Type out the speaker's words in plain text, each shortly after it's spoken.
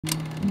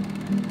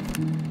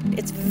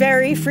It's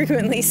very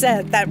frequently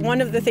said that one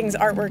of the things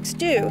artworks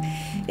do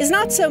is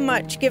not so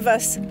much give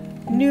us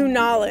new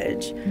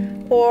knowledge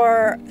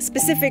or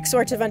specific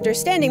sorts of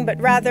understanding,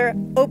 but rather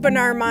open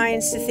our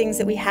minds to things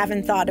that we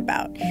haven't thought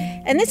about.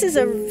 And this is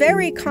a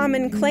very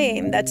common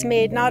claim that's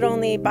made not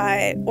only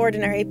by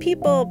ordinary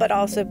people, but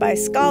also by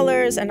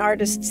scholars and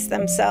artists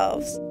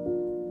themselves.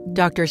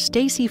 Dr.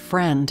 Stacie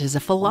Friend is a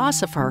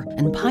philosopher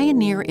and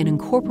pioneer in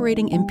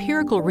incorporating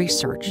empirical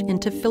research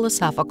into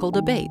philosophical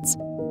debates.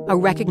 A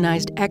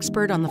recognized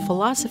expert on the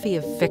philosophy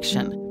of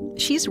fiction,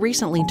 she's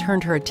recently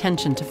turned her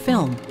attention to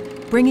film,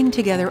 bringing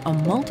together a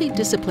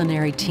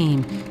multidisciplinary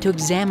team to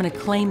examine a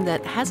claim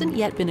that hasn't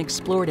yet been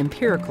explored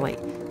empirically,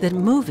 that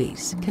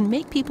movies can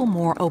make people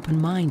more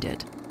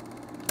open-minded.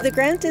 The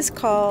grant is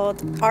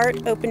called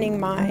Art Opening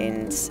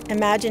Minds,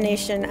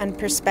 Imagination and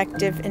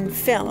Perspective in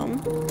Film.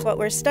 What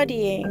we're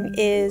studying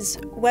is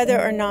whether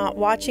or not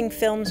watching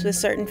films with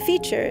certain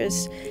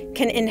features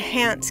can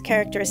enhance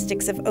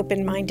characteristics of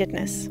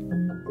open-mindedness.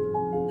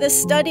 The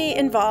study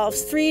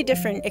involves 3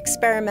 different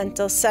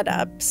experimental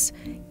setups.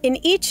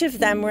 In each of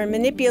them, we're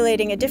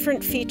manipulating a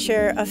different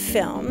feature of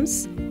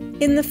films.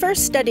 In the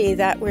first study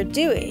that we're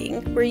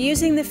doing, we're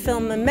using the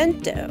film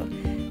Memento.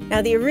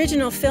 Now, the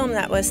original film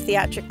that was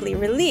theatrically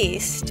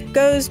released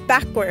goes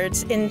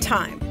backwards in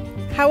time.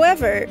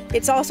 However,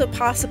 it's also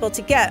possible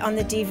to get on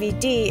the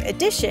DVD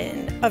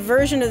edition a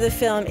version of the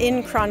film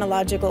in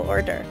chronological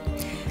order.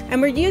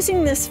 And we're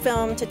using this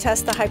film to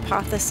test the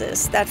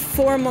hypothesis that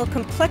formal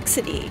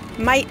complexity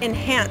might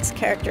enhance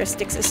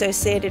characteristics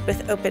associated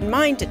with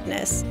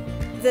open-mindedness.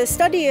 The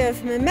study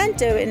of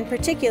Memento in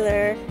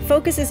particular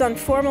focuses on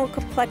formal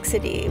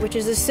complexity, which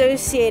is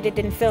associated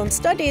in film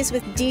studies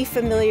with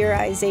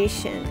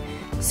defamiliarization.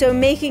 So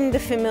making the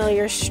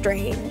familiar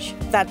strange,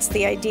 that's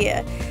the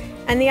idea.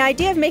 And the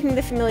idea of making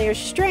the familiar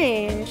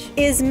strange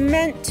is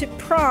meant to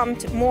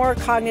prompt more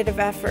cognitive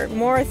effort,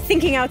 more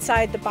thinking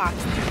outside the box.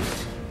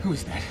 Who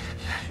is that?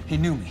 He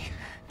knew me.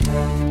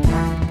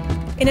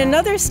 In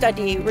another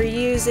study, we're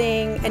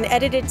using an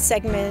edited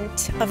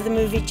segment of the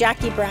movie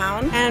Jackie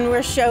Brown, and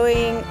we're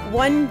showing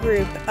one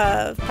group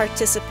of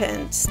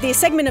participants, the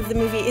segment of the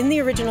movie in the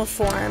original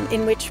form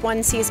in which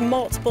one sees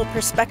multiple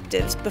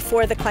perspectives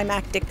before the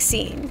climactic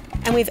scene.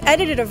 And we've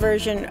edited a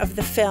version of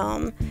the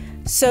film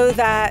so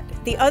that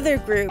the other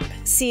group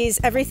sees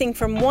everything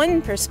from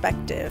one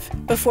perspective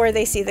before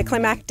they see the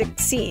climactic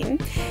scene.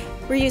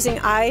 We're using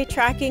eye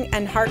tracking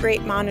and heart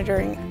rate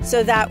monitoring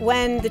so that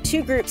when the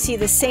 2 groups see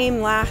the same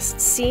last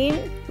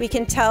scene, we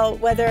can tell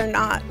whether or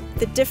not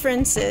the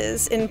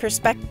differences in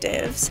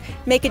perspectives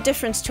make a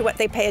difference to what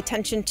they pay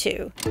attention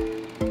to.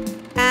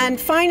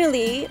 And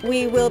finally,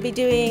 we will be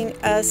doing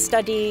a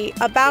study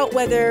about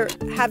whether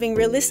having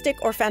realistic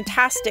or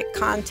fantastic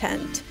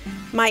content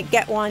might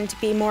get one to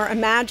be more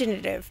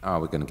imaginative. Oh,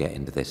 we're going to get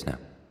into this now.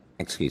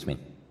 Excuse me.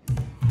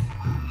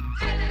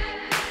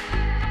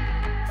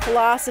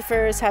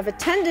 Philosophers have a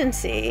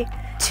tendency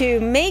to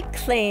make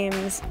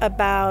claims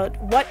about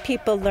what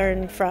people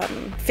learn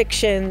from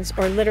fictions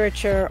or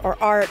literature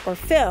or art or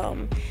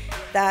film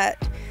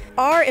that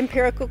are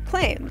empirical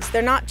claims.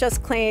 They're not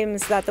just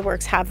claims that the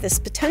works have this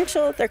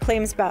potential, they're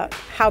claims about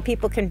how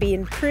people can be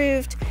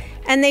improved,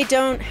 and they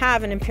don't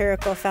have an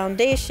empirical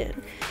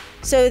foundation.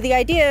 So the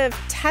idea of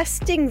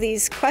testing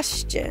these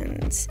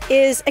questions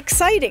is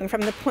exciting from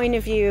the point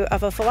of view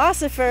of a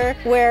philosopher,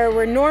 where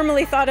we're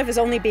normally thought of as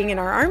only being in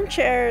our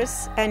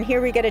armchairs, and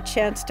here we get a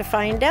chance to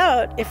find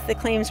out if the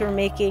claims we're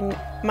making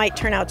might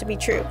turn out to be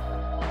true.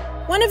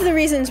 One of the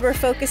reasons we're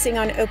focusing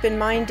on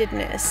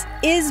open-mindedness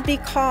is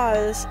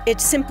because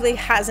it simply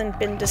hasn't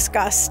been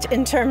discussed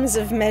in terms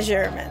of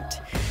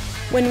measurement.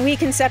 When we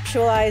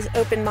conceptualize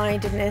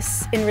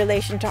open-mindedness in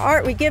relation to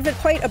art, we give it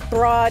quite a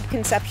broad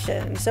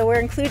conception. So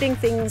we're including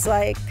things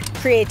like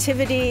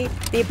creativity,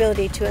 the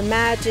ability to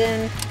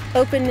imagine,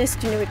 openness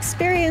to new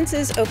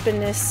experiences,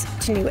 openness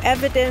to new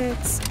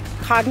evidence,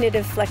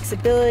 cognitive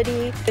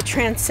flexibility, the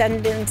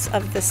transcendence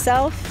of the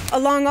self.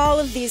 Along all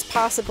of these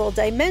possible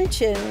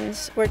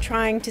dimensions, we're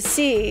trying to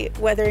see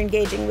whether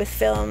engaging with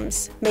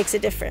films makes a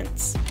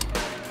difference.